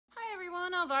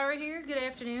Elvira here. Good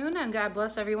afternoon and God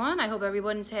bless everyone. I hope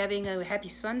everyone's having a happy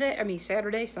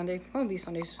Saturday. Won't be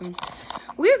Sunday soon.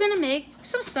 We're gonna make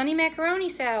some sunny macaroni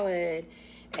salad,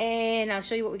 and I'll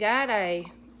show you what we got. I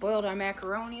boiled our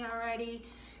macaroni already.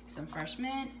 Some fresh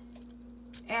mint,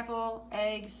 apple,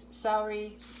 eggs,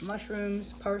 celery,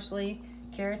 mushrooms, parsley,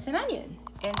 carrots, and onion,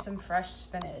 and some fresh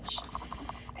spinach.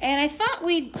 And I thought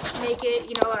we'd make it,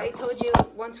 you know, I told you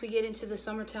once we get into the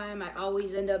summertime, I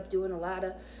always end up doing a lot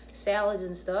of salads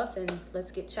and stuff. And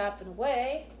let's get chopping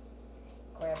away.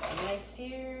 Grab our knives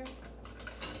here.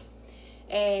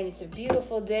 And it's a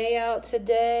beautiful day out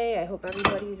today. I hope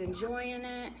everybody's enjoying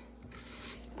it.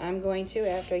 I'm going to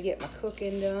after I get my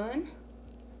cooking done.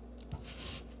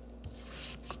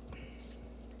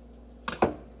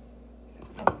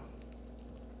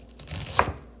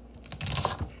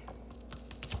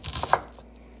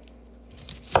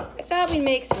 We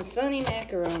make some sunny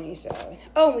macaroni salad.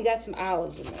 Oh, and we got some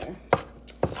olives in there.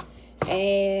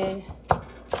 And I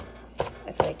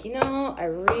was like, you know, I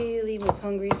really was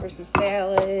hungry for some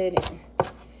salad. And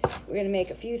we're going to make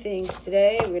a few things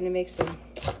today. We're going to make some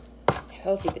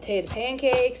healthy potato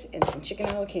pancakes and some chicken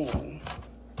a la king.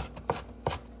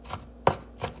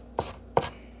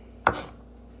 Got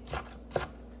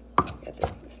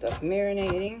this stuff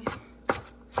marinating.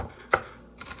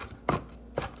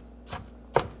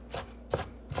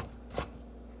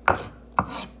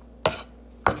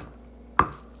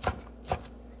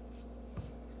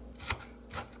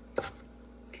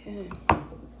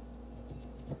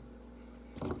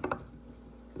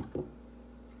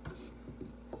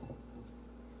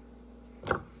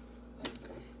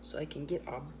 So I can get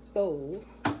our bowl.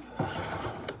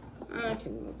 I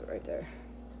can move it right there.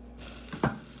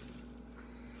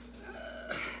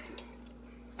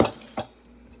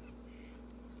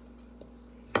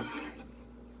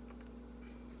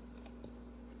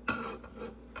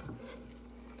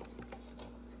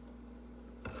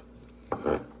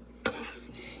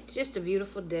 It's just a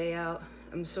beautiful day out.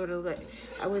 I'm sort of like,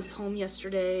 I was home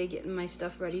yesterday getting my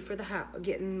stuff ready for the house,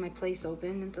 getting my place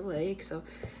open at the lake, so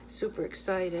super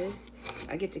excited.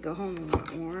 I get to go home a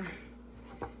lot more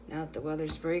now that the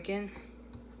weather's breaking.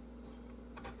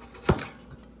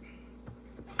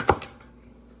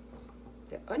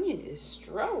 The onion is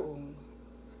strong.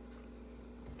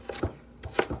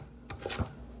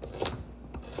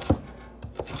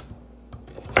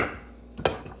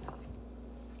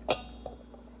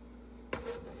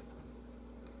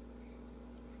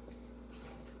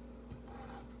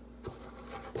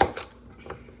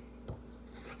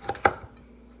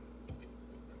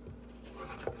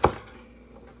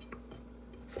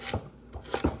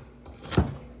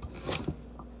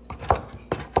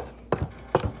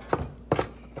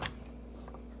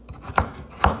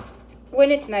 When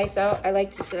it's nice out, I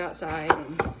like to sit outside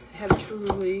and have a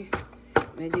truly. I'm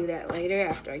gonna do that later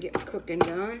after I get my cooking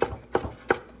done.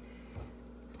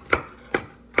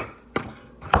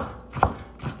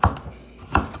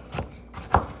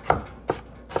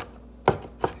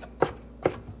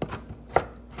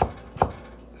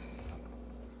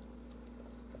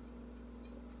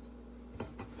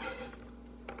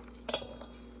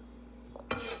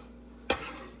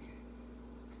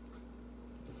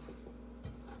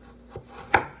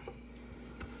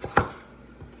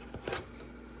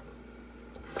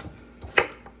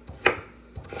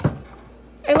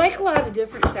 I like a lot of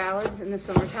different salads in the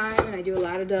summertime, and I do a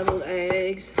lot of deviled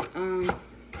eggs.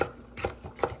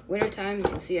 Wintertime,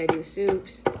 you'll see I do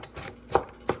soups.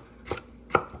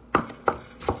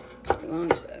 For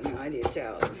lunch, no, I do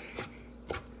salads.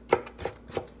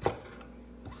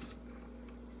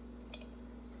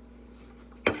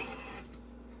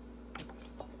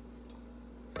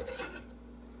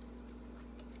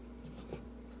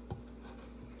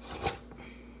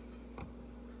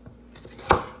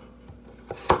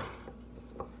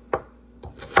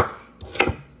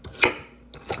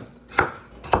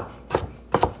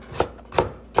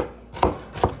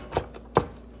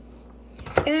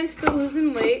 And I'm still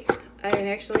losing weight. I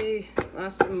actually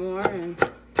lost some more, and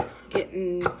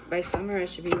by summer I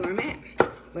should be where I'm at,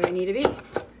 where I need to be. I'm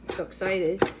so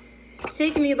excited. It's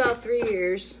taken me about 3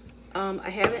 years.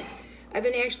 I've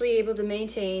been actually able to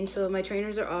maintain, so my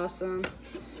trainers are awesome.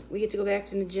 We get to go back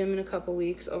to the gym in a couple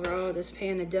weeks over all this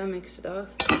pandemic stuff.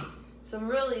 So I'm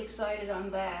really excited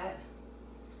on that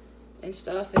and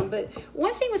stuff. But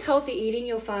one thing with healthy eating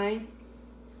you'll find,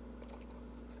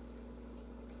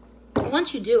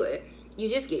 once you do it, you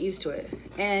just get used to it.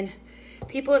 And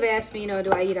people have asked me, you know,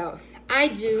 do I eat out? I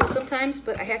do sometimes,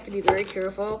 but I have to be very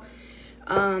careful.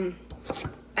 I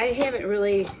haven't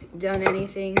really done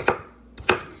anything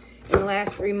in the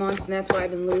last 3 months, and that's why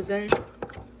I've been losing.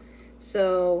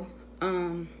 So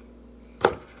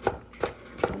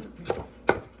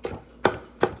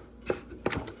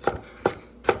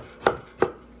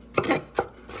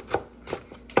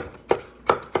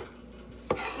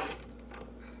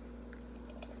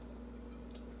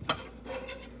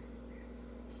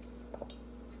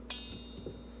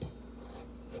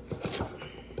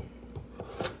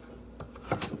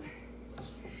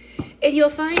And you'll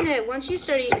find that once you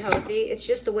start eating healthy, it's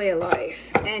just a way of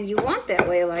life. And you want that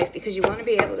way of life because you want to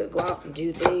be able to go out and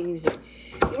do things.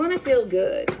 You want to feel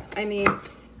good. I mean, do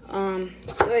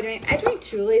I drink? I drink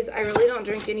Trulies. I really don't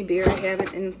drink any beer. I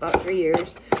haven't in about 3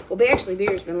 years. Well, actually,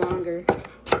 beer's been longer.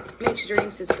 Mixed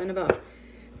drinks, it's been about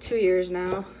 2 years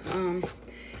now.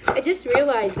 I just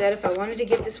realized that if I wanted to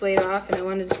get this weight off and I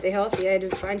wanted to stay healthy, I had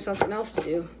to find something else to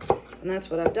do. And that's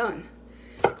what I've done.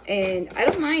 And I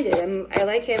don't mind it. I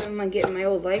like getting my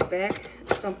old life back.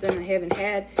 It's something I haven't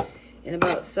had in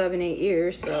about 7, 8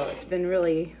 years, so it's been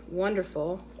really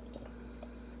wonderful.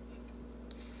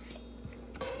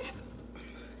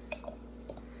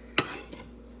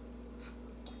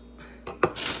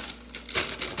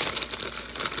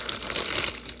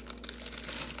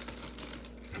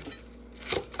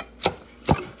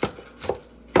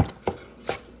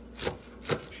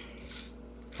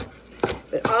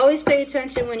 But always pay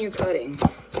attention when you're cutting,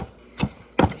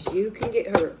 because you can get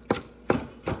hurt.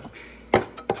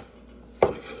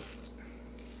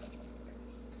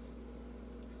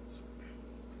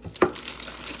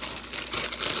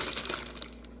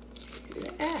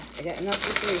 I got enough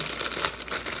for 3.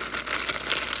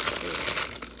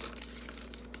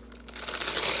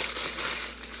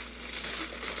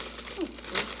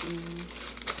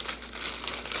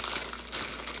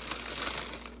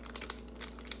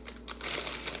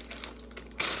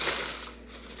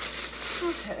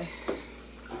 Okay.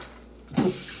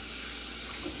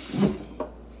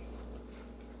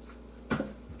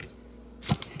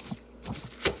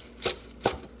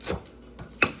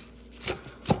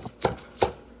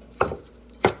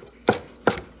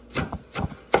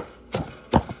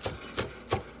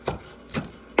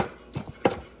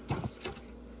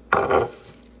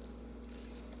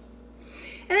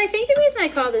 And I think the reason I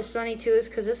call this sunny too is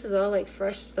because this is all like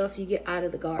fresh stuff you get out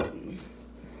of the garden.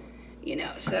 You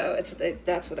know, so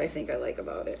that's what I think I like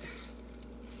about it.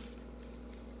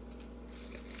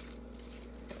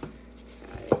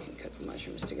 I can cut the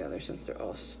mushrooms together since they're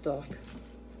all stuck.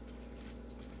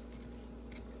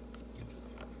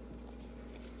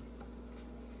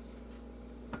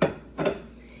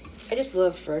 I just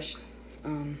love fresh.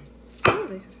 Oh,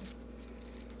 these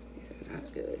are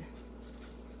not good.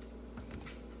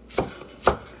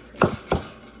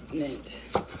 Mint.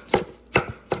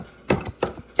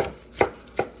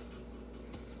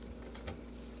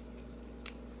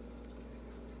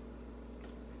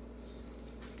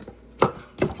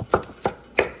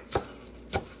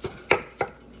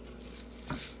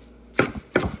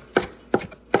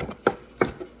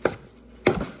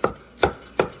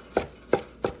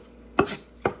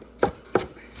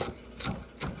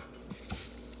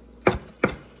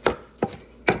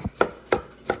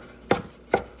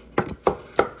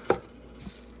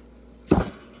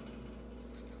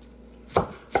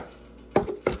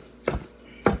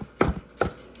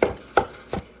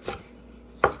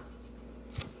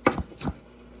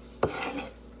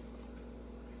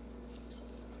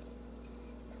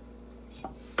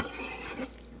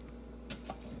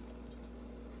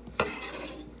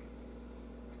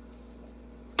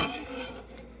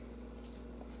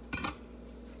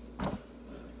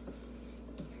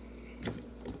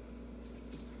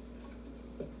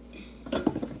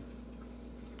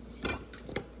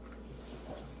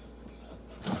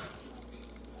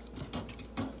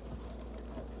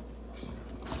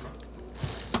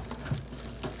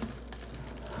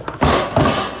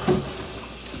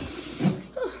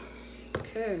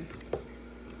 Okay.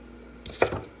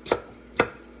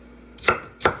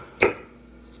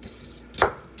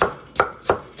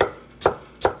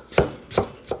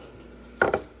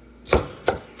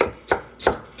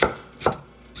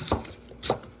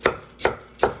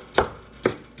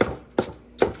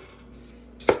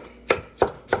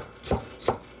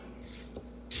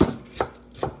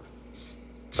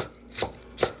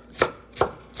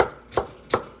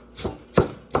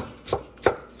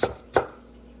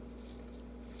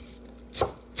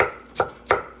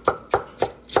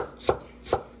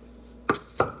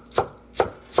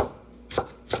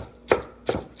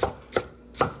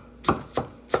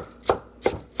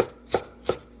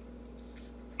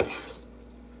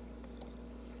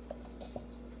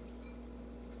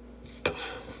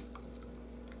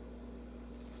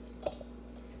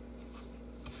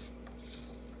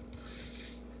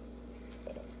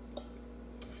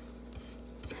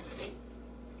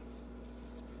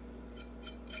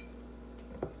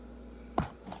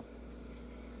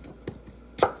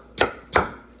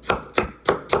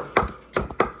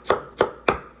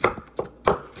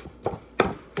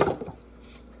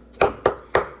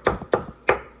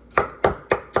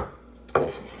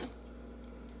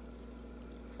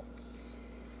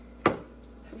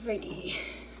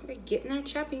 getting our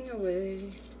chopping away.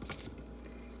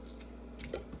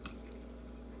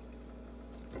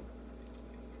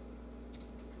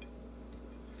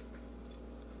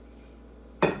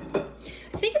 I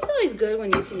think it's always good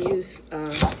when you can use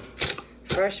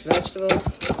fresh vegetables.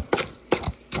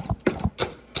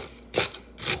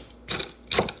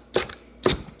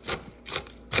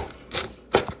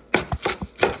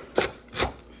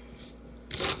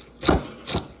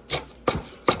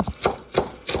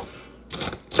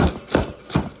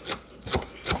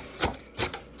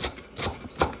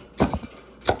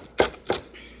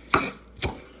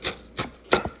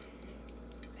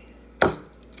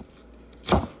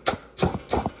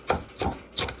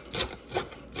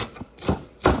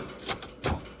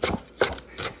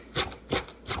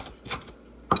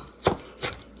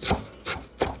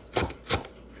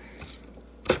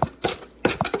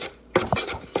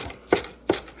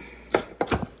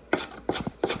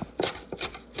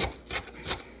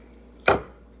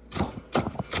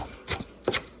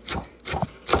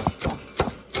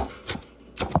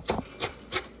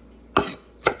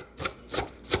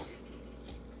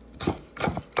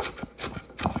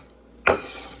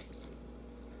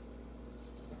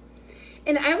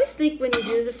 And I always think when you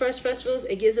use the fresh vegetables,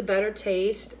 it gives a better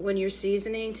taste when you're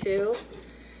seasoning too.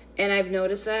 And I've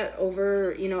noticed that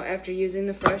over, you know, after using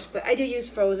the fresh. But I do use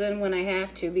frozen when I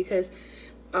have to, because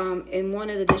in one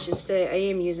of the dishes today, I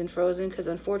am using frozen because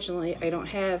unfortunately I don't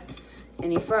have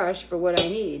any fresh for what I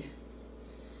need.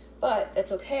 But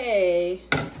that's okay,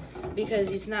 because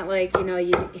it's not like, you know,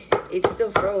 it's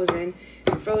still frozen,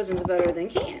 and frozen's better than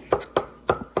canned.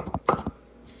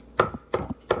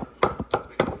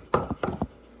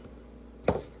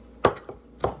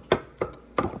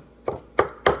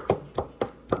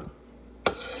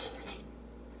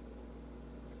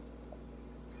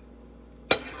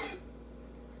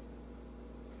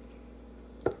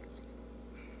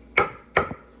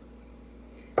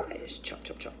 Just chop,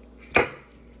 chop, chop.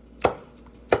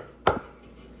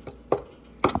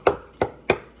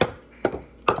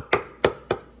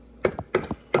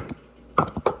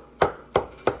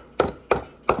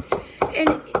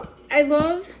 And I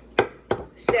love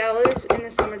salads in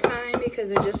the summertime because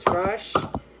they're just fresh,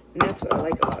 and that's what I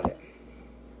like about it.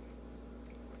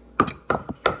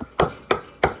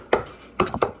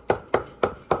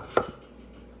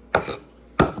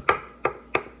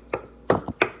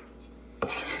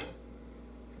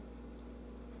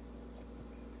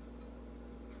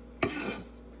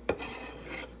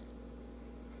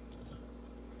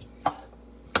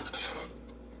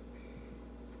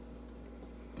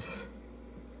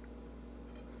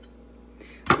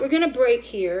 We're gonna break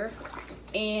here,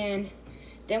 and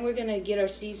then we're gonna get our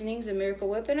seasonings and Miracle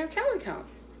Whip and our calorie count.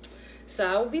 So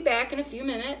I will be back in a few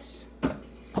minutes to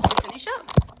finish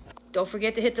up. Don't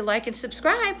forget to hit the like and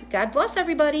subscribe. God bless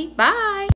everybody. Bye.